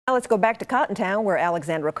Now let's go back to Cottontown where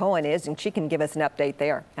Alexandra Cohen is, and she can give us an update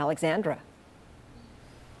there. Alexandra.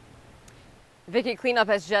 Vicki, cleanup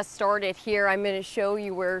has just started here. I'm going to show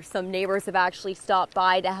you where some neighbors have actually stopped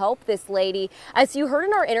by to help this lady. As you heard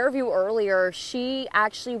in our interview earlier, she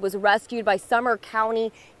actually was rescued by Sumner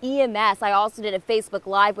County EMS. I also did a Facebook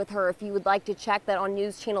Live with her if you would like to check that on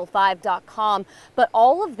newschannel5.com. But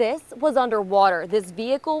all of this was underwater. This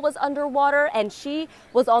vehicle was underwater, and she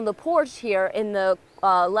was on the porch here in the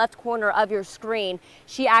left corner of your screen.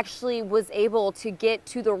 She actually was able to get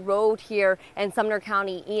to the road here, and Sumner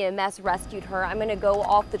County EMS rescued her. I'm going to go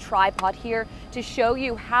off the tripod here to show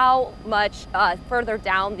you how much further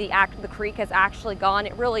down the creek has actually gone.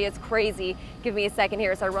 It really is crazy. Give me a second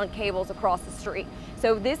here as I run cables across the street.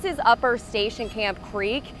 So this is Upper Station Camp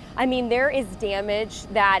Creek. I mean, there is damage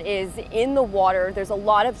that is in the water. There's a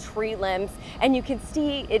lot of tree limbs, and you can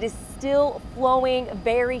see it is still flowing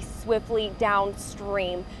very swiftly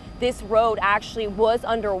downstream. This road actually was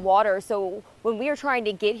underwater. So when we were trying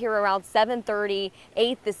to get here around 7:30,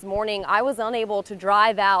 8 this morning, I was unable to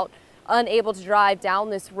drive down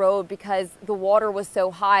this road because the water was so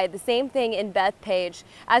high. The same thing in Bethpage.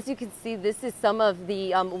 As you can see, this is some of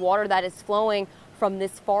the water that is flowing from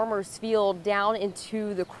this farmer's field down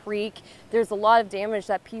into the creek. There's a lot of damage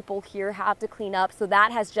that people here have to clean up, so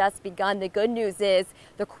that has just begun. The good news is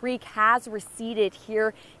the creek has receded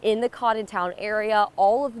here in the Cottontown area.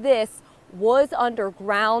 All of this was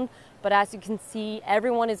underground, but as you can see,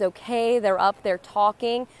 everyone is okay. They're up there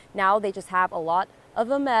talking. Now they just have a lot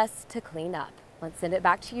of a mess to clean up. Let's send it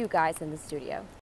back to you guys in the studio.